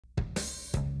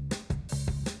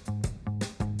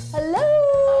Hello!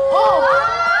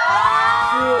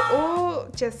 We were all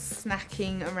just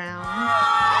snacking around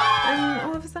and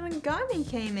all of a sudden Gani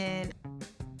came in.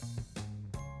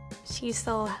 She's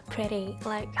so pretty,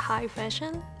 like high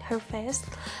fashion, her face,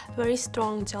 very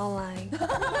strong jawline.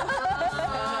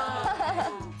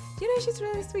 You know, she's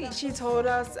really sweet. She told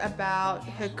us about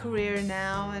her career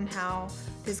now and how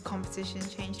this competition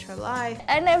changed her life.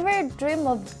 I never dreamed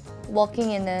of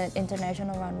walking in an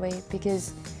international runway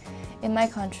because in my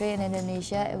country, in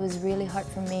Indonesia, it was really hard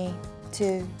for me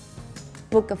to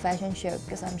book a fashion show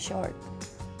because I'm short.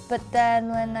 But then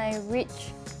when I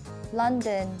reached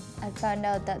London, I found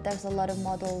out that there's a lot of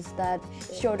models that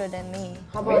shorter than me.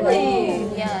 Really?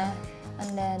 Yeah.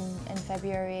 And then in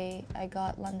February, I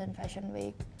got London Fashion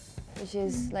Week, which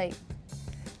is like,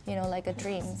 you know, like a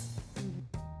dream.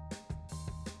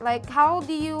 Like, how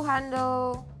do you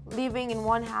handle living in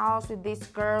one house with these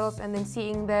girls and then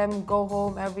seeing them go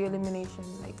home every elimination?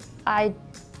 Like, I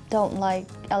don't like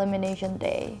elimination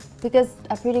day because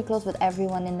I'm pretty close with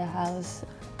everyone in the house,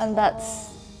 and that's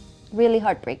really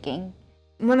heartbreaking.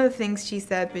 One of the things she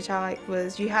said, which I like,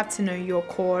 was you have to know your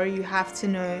core, you have to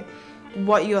know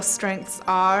what your strengths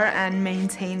are and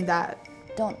maintain that.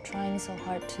 Don't trying so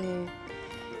hard to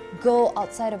go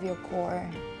outside of your core,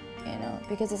 you know,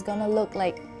 because it's gonna look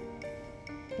like,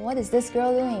 what is this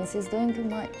girl doing? She's doing too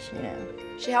much, you know.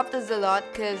 She helped us a lot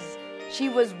because she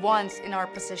was once in our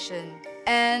position,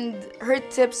 and her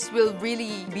tips will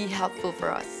really be helpful for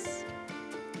us.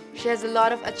 She has a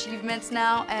lot of achievements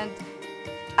now, and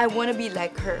I want to be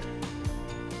like her.